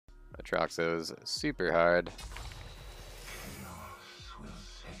AATROX is super hard.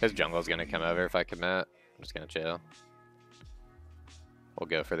 His jungle's gonna come over if I commit. I'm just gonna chill. We'll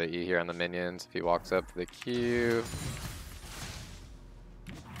go for the E here on the minions if he walks up to the Q.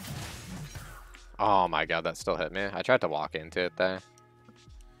 Oh my god, that still hit me. I tried to walk into it there.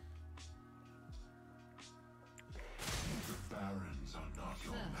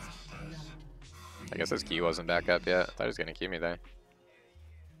 I guess his Q wasn't back up yet. I thought he was gonna Q me there.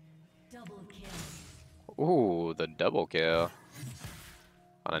 Ooh, the double kill.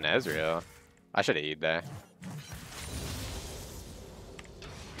 On an Ezreal. I should have E'd there.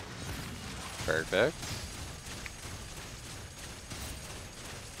 Perfect.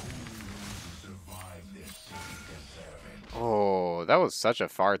 Oh, that was such a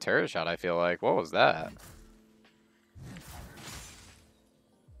far turret shot, I feel like. What was that?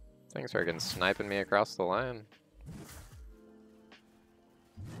 Things are freaking sniping me across the line.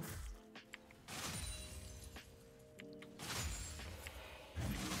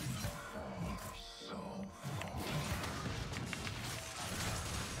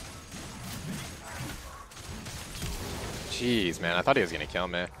 Jeez, man, I thought he was gonna kill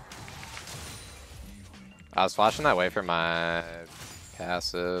me. I was flashing that way for my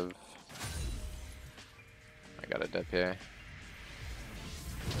passive. I got a dip here.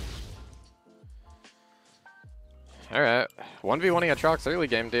 Alright, 1v1ing AATROX early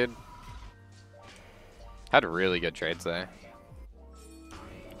game, dude. Had really good trades there.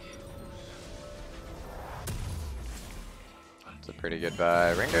 It's a pretty good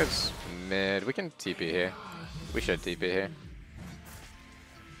buy. Ringo's mid. We can TP here. We should TP here.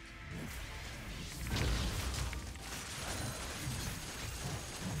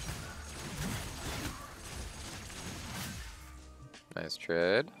 Nice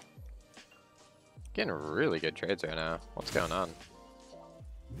trade. Getting really good trades right now. What's going on?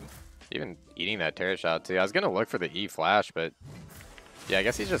 Even eating that turret shot too. I was gonna look for the E flash, but yeah, I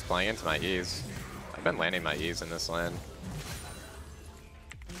guess he's just playing into my E's. I've been landing my E's in this lane.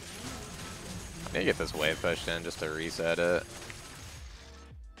 I need to get this wave pushed in just to reset it.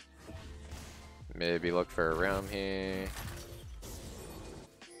 Maybe look for a roam here.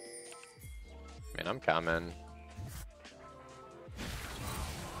 Man, I'm coming.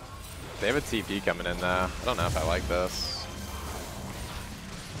 They have a TP coming in though. I don't know if I like this.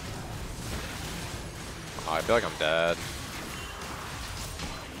 Oh, I feel like I'm dead.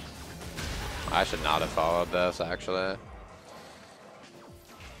 I should not have followed this, actually.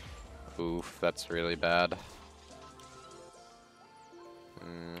 Oof, that's really bad.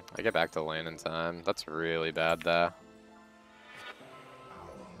 I get back to lane in time. That's really bad, though.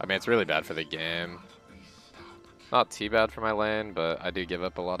 I mean, it's really bad for the game. Not too bad for my lane, but I do give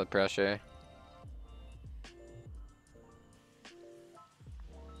up a lot of pressure.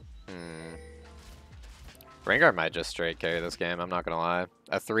 Rengar might just straight carry this game, I'm not gonna lie.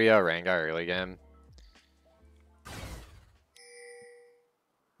 A 3-0 Rengar early game.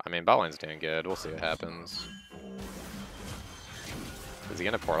 I mean, bot lane's doing good. We'll see what happens. Is he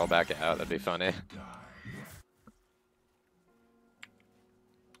gonna portal back out? That'd be funny.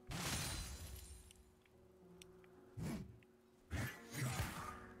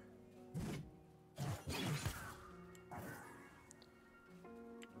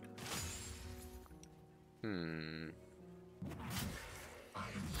 I'm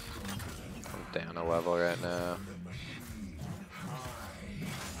down a level right now.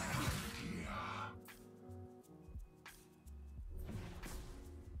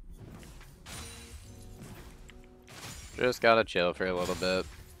 Just gotta chill for a little bit.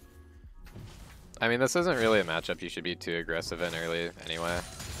 I mean, this isn't really a matchup you should be too aggressive in early anyway.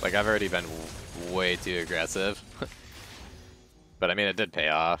 Like, I've already been way too aggressive. But I mean, it did pay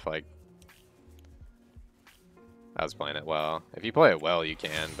off. Like, I was playing it well. If you play it well, you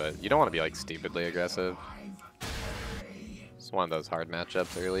can, but you don't want to be like stupidly aggressive. It's one of those hard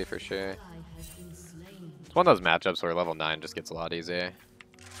matchups early for sure. It's one of those matchups where level 9 just gets a lot easier.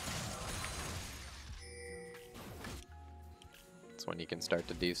 It's when you can start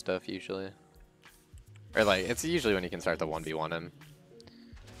to do stuff usually. Or like, it's usually when you can start to 1v1 him.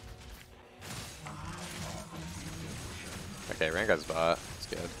 Okay, Rengar's bot. That's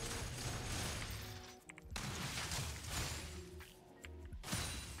good.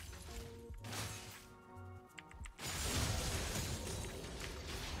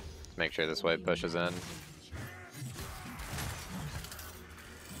 Make sure this wave pushes in.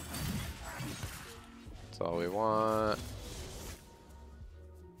 That's all we want.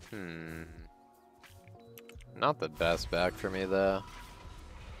 Not the best back for me though.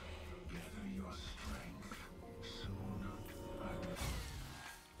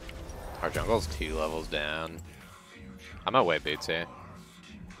 Our jungle's 2 levels down. I'm gonna wait boots here.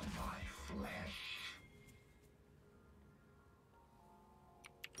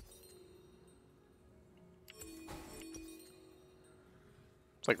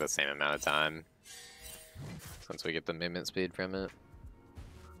 It's like the same amount of time since we get the movement speed from it.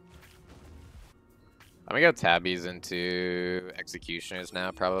 I'm gonna go tabbies into executioners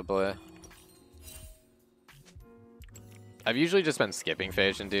now, probably. I've usually just been skipping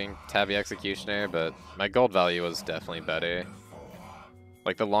phase and doing tabby executioner, but my gold value was definitely better.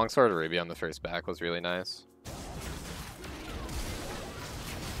 Like the longsword ruby on the first back was really nice.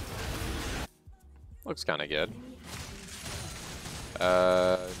 Looks kind of good.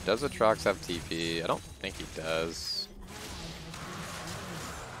 Does AATROX have TP? I don't think he does.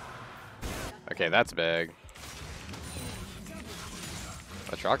 Okay, that's big.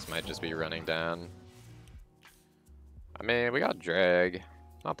 AATROX might just be running down. I mean, we got drag.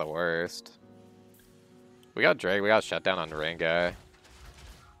 Not the worst. We got drag, we got shutdown on ring guy.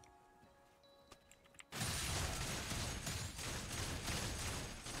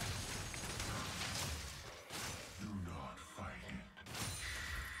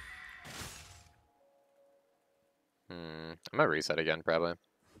 I'm gonna reset again, probably.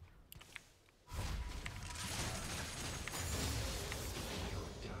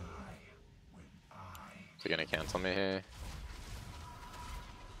 Is he gonna cancel me here?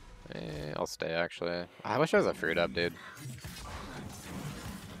 I'll stay, actually. I wish there was a fruit up, dude.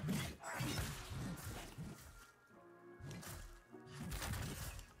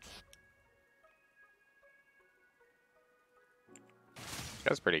 This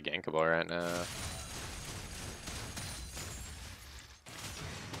guy's pretty gankable right now.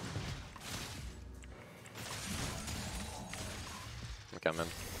 I'm coming.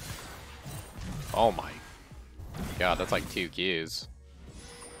 Oh my god, that's like 2 Qs.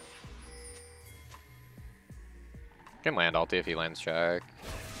 Can land ulti if he lands check.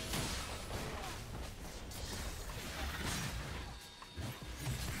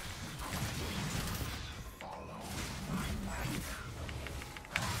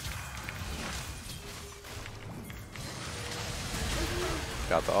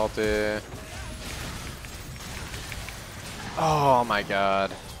 Got the ulti. Oh my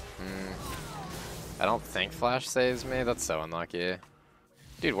god. I don't think flash saves me. That's so unlucky.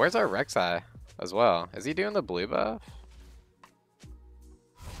 Dude, where's our Rek'Sai as well? Is he doing the blue buff?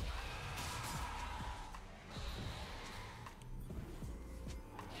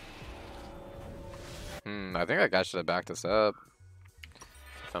 I think that guy should have backed us up,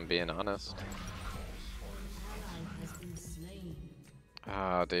 if I'm being honest.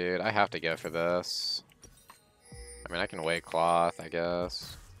 Oh, dude, I have to go for this. I mean, I can wait cloth, I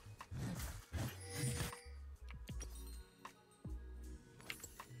guess.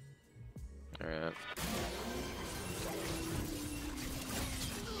 Alright.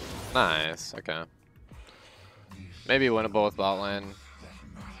 Nice, okay. Maybe winnable with bot lane.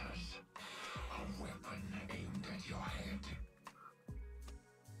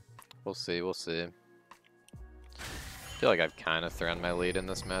 We'll see, we'll see. I feel like I've kind of thrown my lead in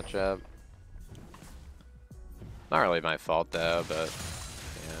this matchup. Not really my fault though, but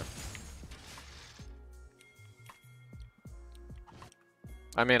yeah.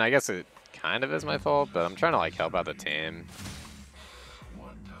 I mean, I guess it kind of is my fault, but I'm trying to like help out the team.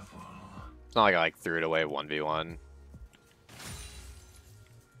 It's not like I threw it away 1v1.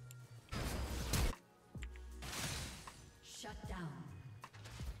 Shut down.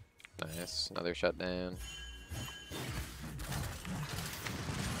 Nice, another shutdown.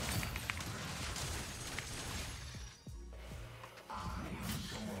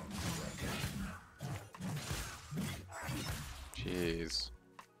 Jeez.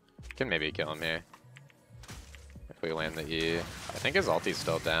 Can maybe kill him here. If we land the E. I think his ulti's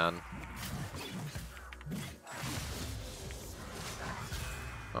still down.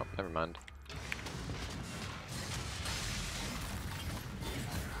 Oh, never mind.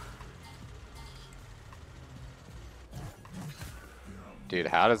 Dude,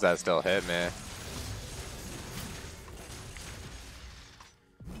 how does that still hit me?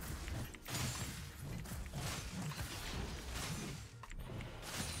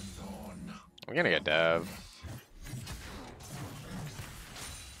 I'm gonna get dev.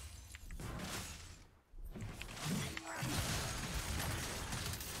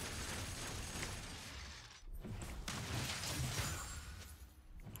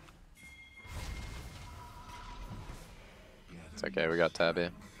 It's okay, we got Tabby.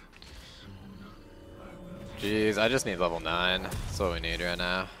 Jeez, I just need level 9. That's what we need right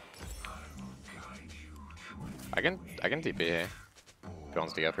now. I can TP here. He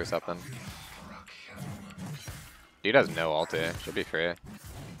wants to go for something. Dude has no ulti. Should be free.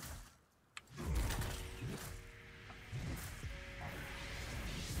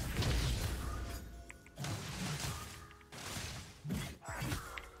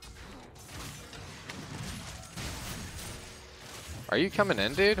 Are you coming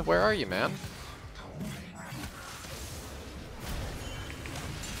in, dude? Where are you, man?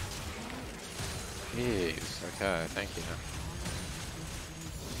 Jeez. Okay, thank you.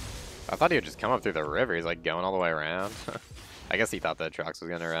 I thought he would just come up through the river. He's like going all the way around. I guess he thought that AATROX was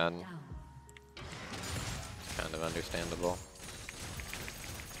gonna run. Kind of understandable.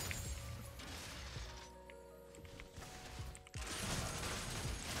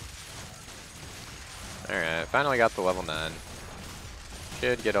 Alright, finally got the level 9.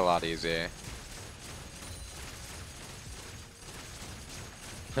 Should get a lot easier.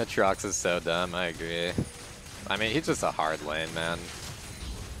 AATROX is so dumb, I agree. I mean, he's just a hard lane, man.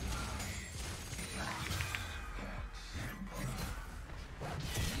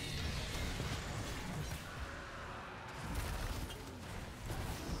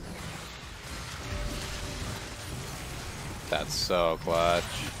 That's so clutch.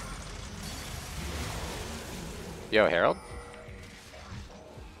 Yo, Herald?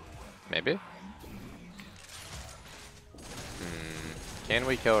 Maybe? Can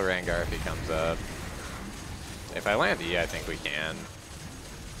we kill Rengar if he comes up? If I land E, I think we can.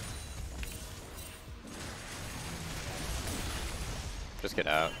 Just get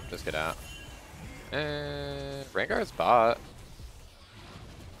out. Just get out. Rengar's bot.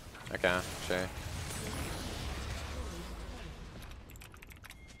 Okay, sure.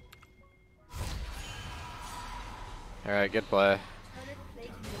 Alright, good play.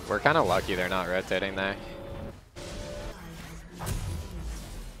 We're kind of lucky they're not rotating there.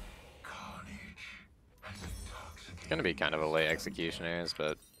 It's gonna be kind of a late executioners,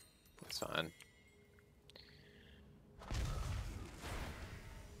 but it's fine.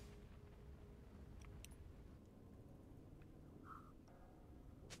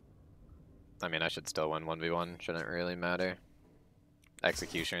 I mean, I should still win 1v1, shouldn't really matter.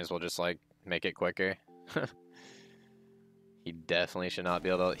 Executioners will just like make it quicker. He definitely should not be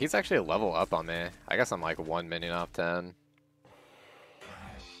able to. He's actually a level up on me. I guess I'm like 1 minion off 10.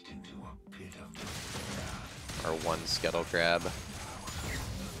 Or 1 Skittle Crab.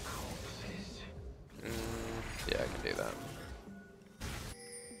 Yeah, I can do that.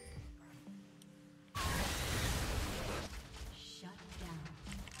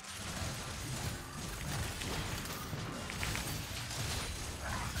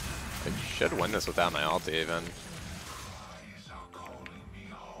 I should win this without my ulti even.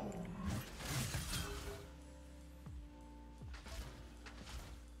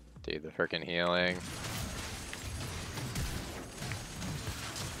 Dude, the frickin' healing.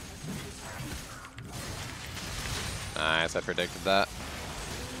 Nice, I predicted that.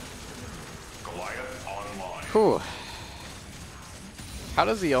 Whew. How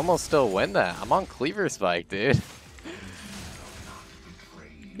does he almost still win that? I'm on Cleaver Spike, dude.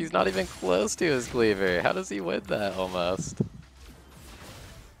 He's not even close to his Cleaver. How does he win that almost?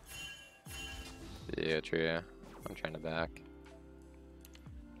 Yeah, true. I'm trying to back.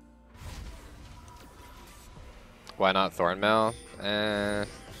 Why not Thornmail?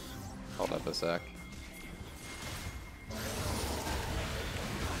 Hold up a sec.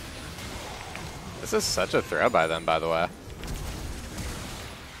 This is such a throw by them, by the way.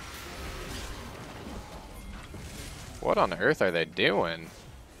 What on earth are they doing?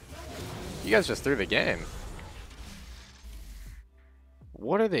 You guys just threw the game.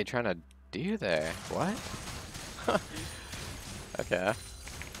 What are they trying to do there? What? Okay.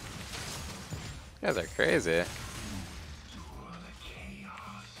 You guys are crazy.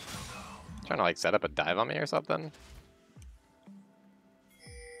 Trying to like set up a dive on me or something?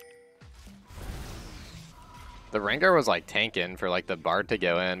 The Rengar was like tanking for like the Bard to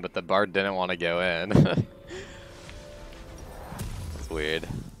go in, but the Bard didn't want to go in. That's weird.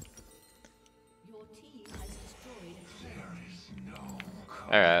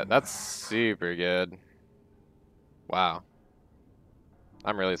 Alright, that's super good. Wow.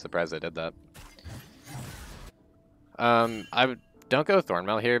 I'm really surprised I did that. I don't go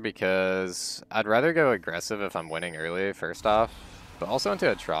Thornmail here because I'd rather go aggressive if I'm winning early, first off. But also into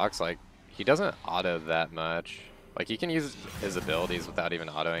AATROX, like, he doesn't auto that much. Like, he can use his abilities without even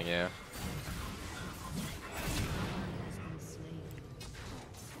autoing you.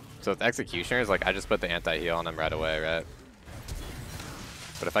 So with Executioners, like, I just put the anti-heal on him right away, right?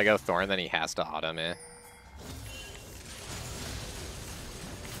 But if I go Thorn, then he has to auto me.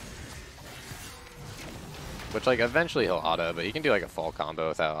 Which, like, eventually he'll auto, but he can do, like, a full combo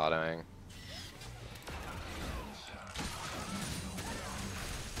without autoing.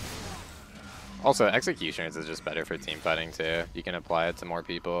 Also, Executioners is just better for team fighting, too. You can apply it to more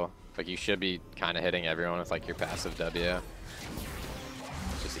people. Like, you should be kind of hitting everyone with, like, your passive W.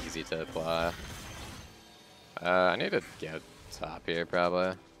 It's just easy to apply. I need to get top here,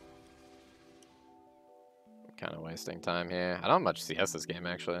 probably. Kind of wasting time here. I don't have much CS this game,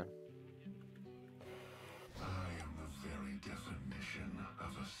 actually. I am the very definition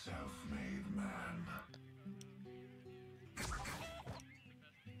of a self-made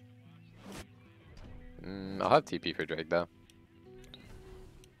man. I'll have TP for Drake, though.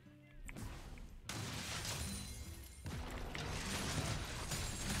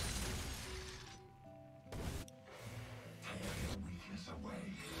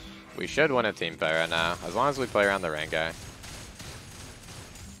 We should win a team fight right now, as long as we play around the Rengar. As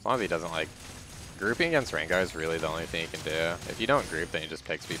long as he doesn't, like... Grouping against Rengar is really the only thing he can do. If you don't group, then he just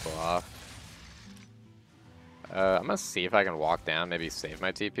picks people off. I'm gonna see if I can walk down, maybe save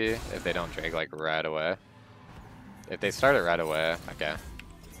my TP, if they don't Drake, like, right away. If they start it right away, okay.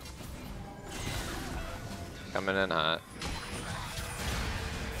 Coming in hot.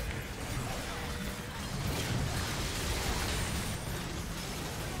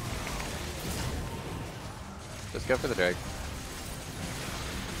 Just go for the Drake.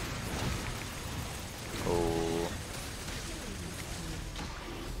 Oh.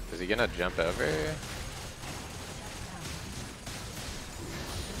 Is he gonna jump over? Yeah.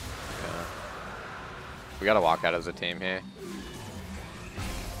 We gotta walk out as a team here.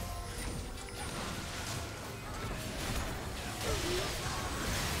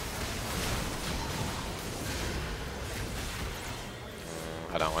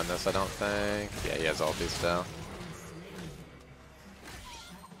 I don't win this, I don't think. Yeah, he has ulti still.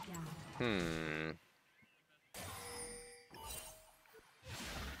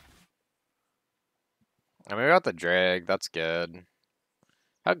 I mean, we got the Drag, that's good.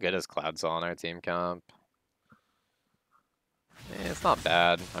 How good is Cloudsoul on our team comp? It's not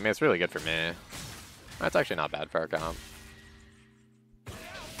bad. I mean, it's really good for me. That's actually not bad for our comp.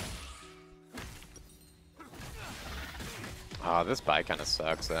 Oh, this buy kind of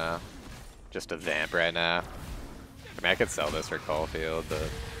sucks, though. Just a vamp right now. I mean, I could sell this for Caulfield, but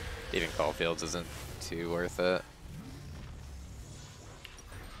even Caulfield's isn't too worth it.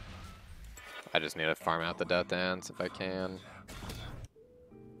 I just need to farm out the Death Dance if I can.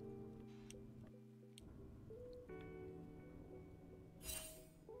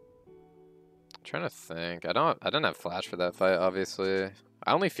 I'm trying to think. I didn't have flash for that fight, obviously.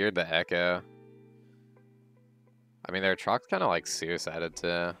 I only feared the Echo. I mean, their AATROX kind of like suicided too.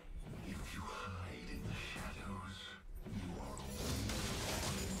 If you hide in the shadows, you are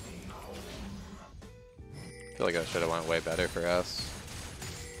I feel like that should have went way better for us.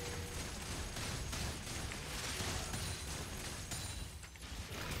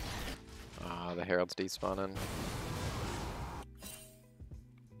 Ah, the Herald's despawning.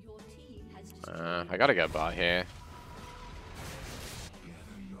 I gotta go bot here.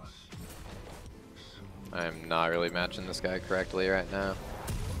 I am not really matching this guy correctly right now.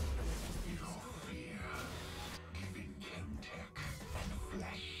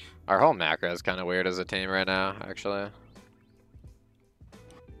 Our whole macro is kind of weird as a team right now, actually.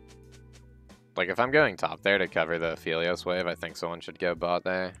 Like, if I'm going top there to cover the Aphelios wave, I think someone should go bot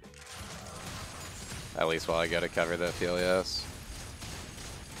there. At least while I go to cover the Aphelios.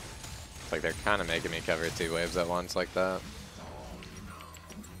 It's like they're kind of making me cover 2 waves at once like that.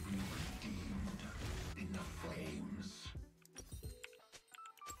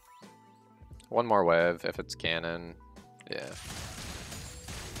 One more wave if it's cannon. Yeah.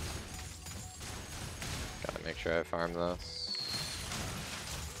 Gotta make sure I farm this.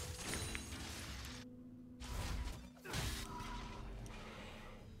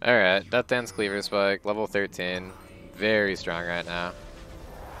 Alright, Death Dance Cleaver Spike, level 13. Very strong right now.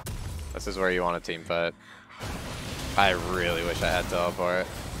 This is where you want a team fight. I really wish I had teleport.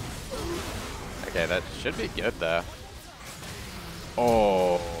 Okay, that should be good though.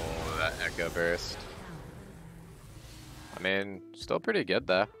 Oh, that Echo Burst. I mean, still pretty good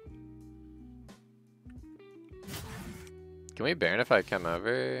though. Can we Baron if I come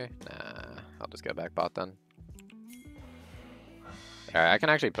over? Nah, I'll just go back bot then. Alright, I can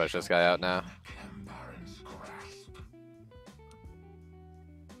actually push this guy out now.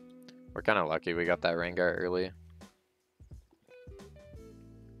 We're kind of lucky we got that Rengar early.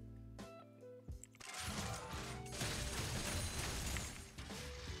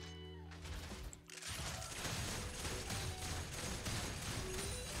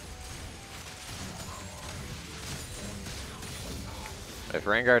 If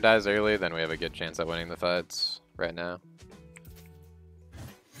Rengar dies early, then we have a good chance at winning the fights right now.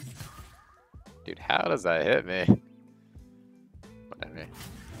 Dude, how does that hit me? Whatever.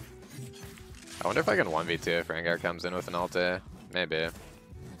 I wonder if I can 1v2 if Rengar comes in with an ulti. Maybe.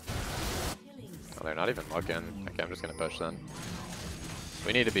 Oh, they're not even looking. Okay, I'm just gonna push then.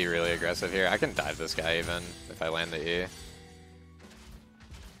 We need to be really aggressive here. I can dive this guy even if I land the E.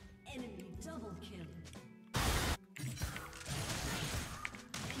 Enemy double kill.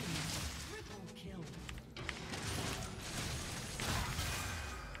 Triple kill.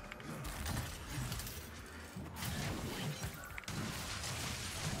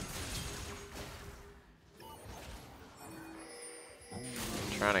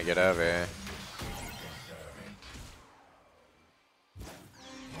 Trying to get over here.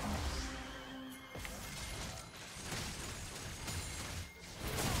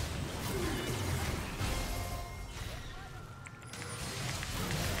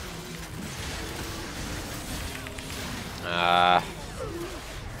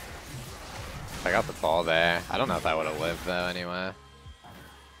 I got the ball there. I don't know if I would have lived though anyway.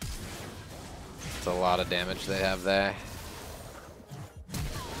 It's a lot of damage they have there.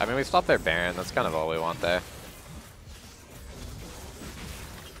 I mean, we stopped their Baron. That's kind of all we want there.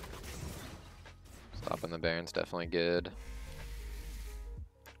 Stopping the Baron's definitely good.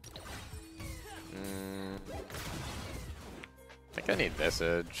 I think I need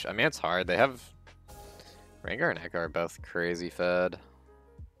Visage. I mean, it's hard. They have... Rengar and Echo are both crazy fed.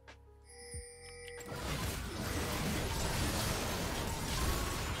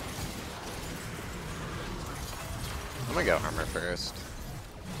 I'm gonna go armor first.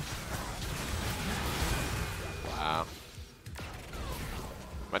 Wow.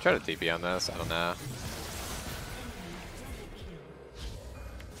 Might try to TP on this, I don't know.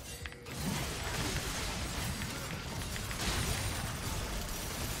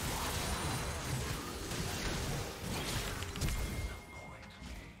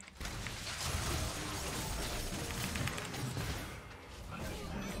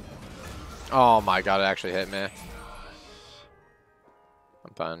 Oh my god, it actually hit me. I'm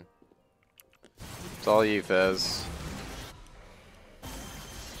fine. It's all you, Fizz.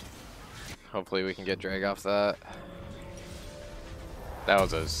 Hopefully we can get Drake off that. That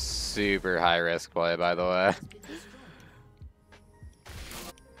was a super high risk play, by the way.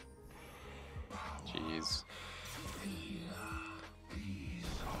 Jeez.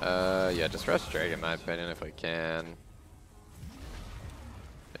 Yeah, just rush Drake in my opinion if we can.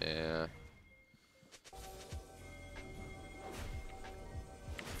 Yeah.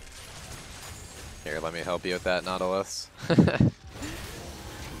 Here, let me help you with that, Nautilus.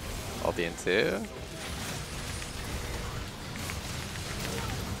 I'll be in 2.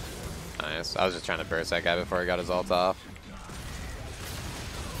 Nice. I was just trying to burst that guy before he got his ult off.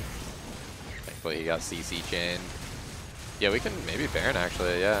 Thankfully he got CC chained. Yeah, we can maybe Baron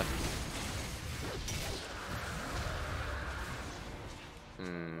actually, yeah.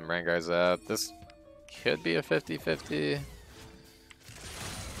 Rengar's up. This could be a 50-50.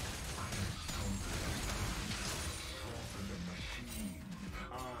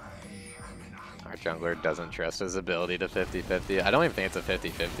 Our jungler doesn't trust his ability to 50-50. I don't even think it's a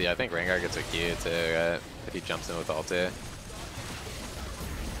 50-50. I think Rengar gets a Q too, right? If he jumps in with ulti.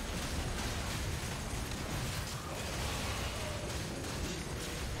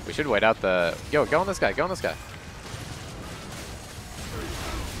 We should wait out the... Yo, go on this guy, go on this guy.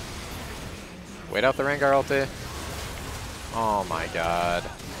 Wait out the Rengar ulti. Oh my god.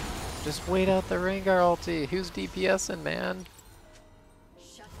 Just wait out the Rengar ulti. Who's DPSing, man?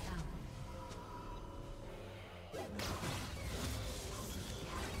 Shut down.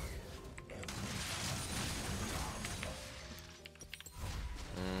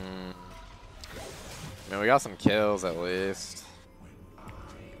 I mean, we got some kills at least.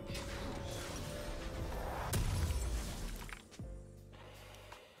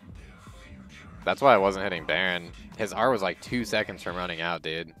 That's why I wasn't hitting Baron. His R was like 2 seconds from running out,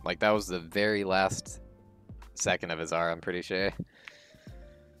 dude. Like, that was the very last second of his R, I'm pretty sure.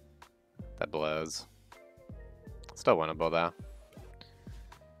 That blows. Still winnable, though.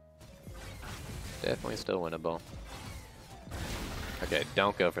 Definitely still winnable. Okay,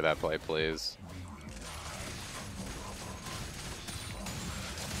 don't go for that play, please.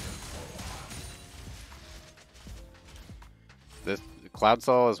 This Cloud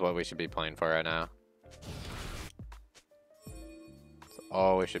Soul is what we should be playing for right now. It's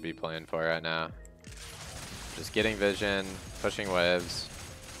all we should be playing for right now. Just getting vision, pushing waves.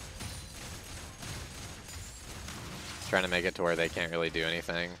 Trying to make it to where they can't really do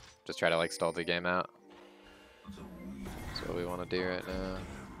anything. Just try to like stall the game out. That's what we want to do right now.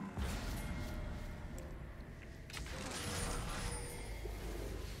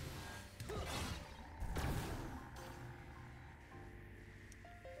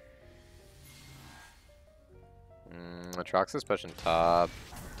 AATROX is pushing top.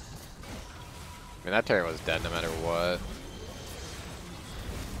 I mean, that turret was dead no matter what.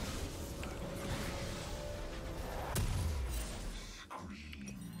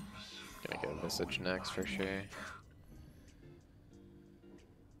 Gonna go Visage next for sure.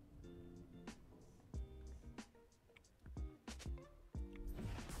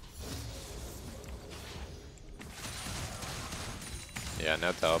 Yeah,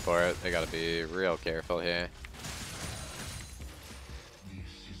 no teleport. They gotta be real careful here.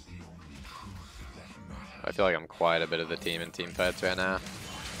 I feel like I'm quite a bit of the team in team fights right now.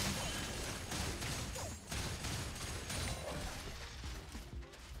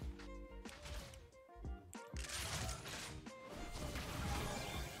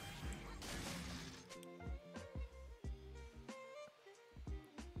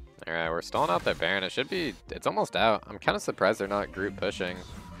 Alright, we're stalling out their Baron. It should be, it's almost out. I'm kind of surprised they're not group pushing.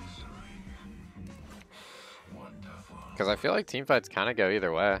 Because I feel like team fights kind of go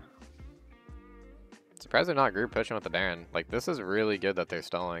either way. Surprised they're not group pushing with the Baron. Like, this is really good that they're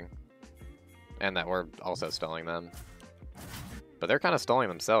stalling. And that we're also stalling them. But they're kind of stalling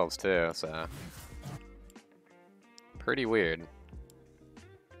themselves too, so. Pretty weird.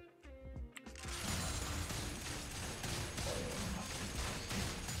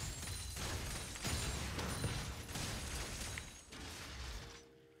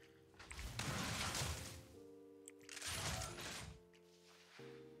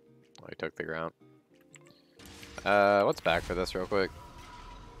 Oh, he took the ground. What's back for this real quick?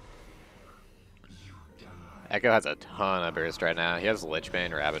 Echo has a ton of burst right now. He has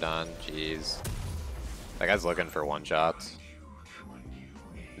Lichbane, Rabadon. Jeez. That guy's looking for one-shots.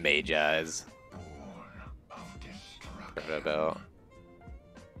 Mage Eyes. Proto-Belt.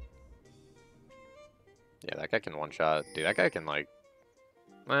 Yeah, that guy can one-shot. Dude, that guy can, like...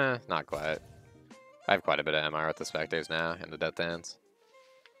 not quite. I have quite a bit of MR with the Spectres now, and the Death Dance.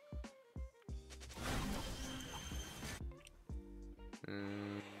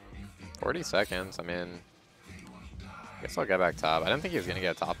 Mm, 40 seconds, I mean... I guess I'll get back top. I didn't think he was going to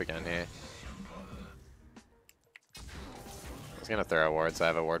get top again here. I was going to throw a ward, so I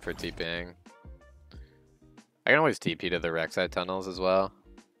have a ward for TPing. I can always TP to the Rek'Sai tunnels as well.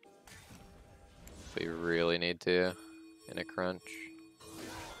 If we really need to in a crunch.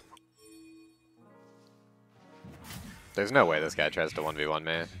 There's no way this guy tries to 1v1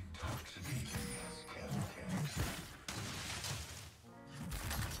 me.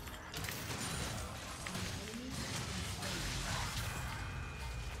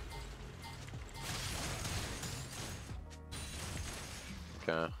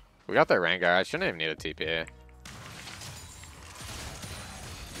 Okay. We got that Rengar. I shouldn't even need a TP.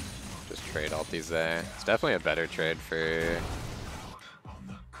 Just trade ultis there. It's definitely a better trade for...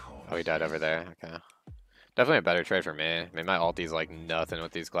 Oh, he died over there. Okay. Definitely a better trade for me. I mean, my ulti's like nothing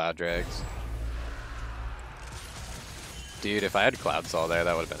with these Cloud Drakes. Dude, if I had Cloud Soul there,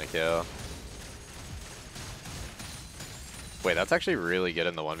 that would have been a kill. Wait, that's actually really good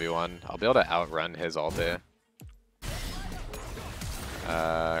in the 1v1. I'll be able to outrun his ulti.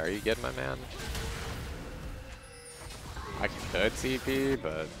 Are you getting my man? I could CP,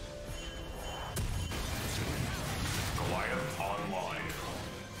 but...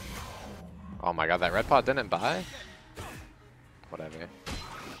 Oh my god, that red pot didn't buy? Whatever.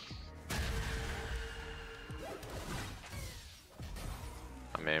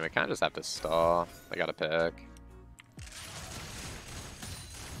 I mean, we kind of just have to stall. They gotta pick.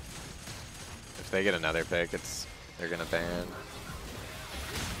 If they get another pick, they're gonna ban.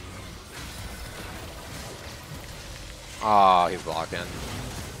 Oh, he's blocking.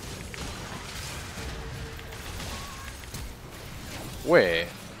 Wait.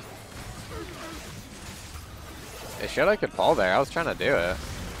 It showed I could fall there. I was trying to do it.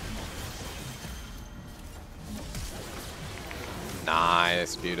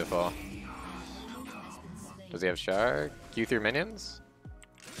 Nice. Beautiful. Does he have Shark? Q through minions?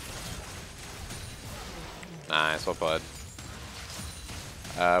 Nice. Well played.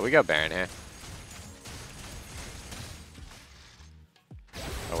 We got Baron here.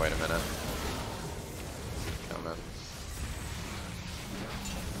 Oh, wait a minute. Coming.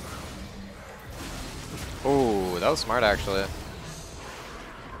 Ooh, that was smart, actually.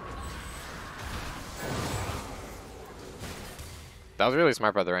 That was really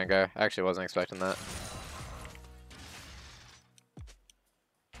smart by the Rengar. I actually wasn't expecting that.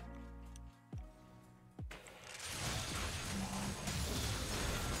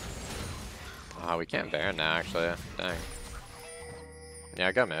 Oh, we can't Baron now, actually. Dang.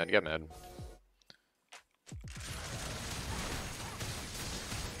 Yeah, go mid, go mid.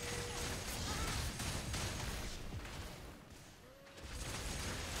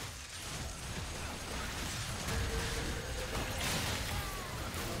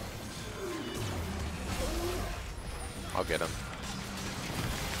 I'll get him.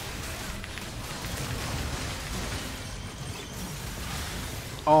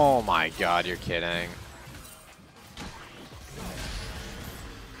 Oh my god, you're kidding.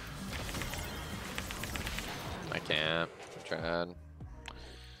 I can't. I tried.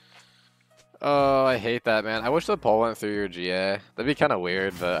 Oh, I hate that, man. I wish the pole went through your GA. That'd be kind of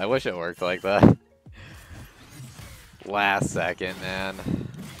weird, but I wish it worked like that. Last second, man.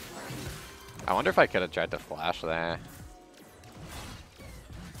 I wonder if I could have tried to flash there.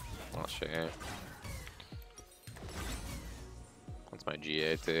 Not sure. That's my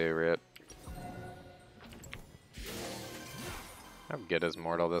GA too, rip. How good is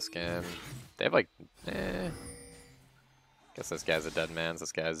Mortal this game? They have like, Guess this guy's a dead man's,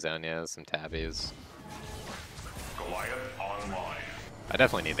 this guy's Zonia's, some tabbies. Goliath online. I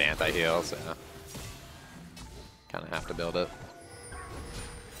definitely need the anti-heal, so kind of have to build it.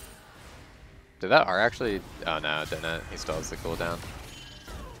 Did that R actually? Oh no, it didn't. He still has the cooldown.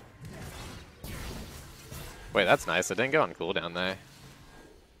 Wait, that's nice. It didn't go on cooldown there.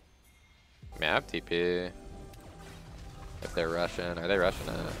 I mean, I have TP. If they're rushing, are they rushing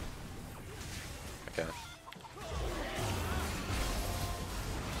it? Okay.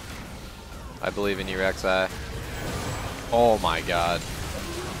 I believe in you, Rek'Sai. Oh my god.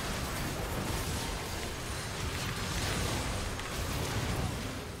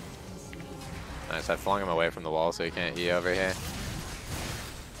 Nice, I flung him away from the wall so he can't E over here.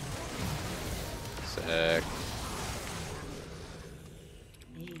 Sick.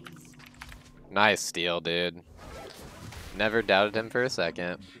 Nice steal, dude. Never doubted him for a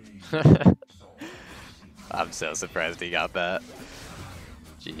second. I'm so surprised he got that.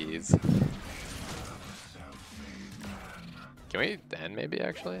 Jeez. Can we end maybe,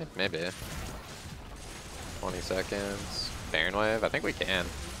 actually? Maybe. 20 seconds. Baron wave? I think we can.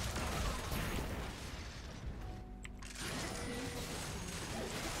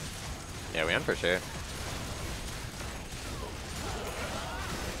 Yeah, we end for sure.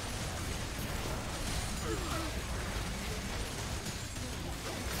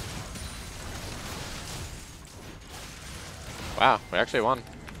 Wow, we actually won.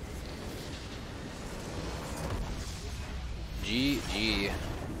 GG.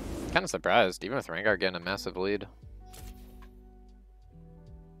 Kind of surprised, even with Rengar getting a massive lead.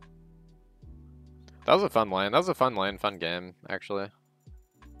 That was a fun lane. That was a fun lane, fun game, actually.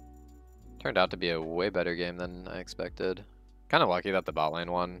 Turned out to be a way better game than I expected. Kind of lucky that the bot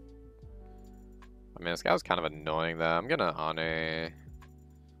lane won. I mean, this guy was kind of annoying, though. I'm gonna honor...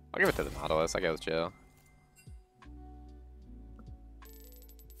 I'll give it to the Nautilus. I go with Joe.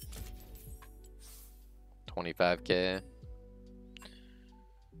 $25K.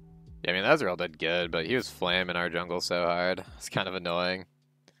 Yeah, I mean, Ezreal did good, but he was flaming our jungle so hard. It's kind of annoying.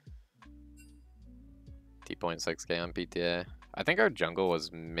 T.6K on PTA. I think our jungle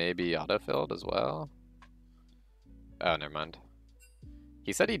was maybe autofilled as well. Oh, never mind.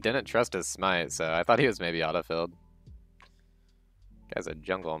 He said he didn't trust his smite, so I thought he was maybe autofilled. Guy's a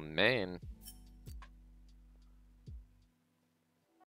jungle main.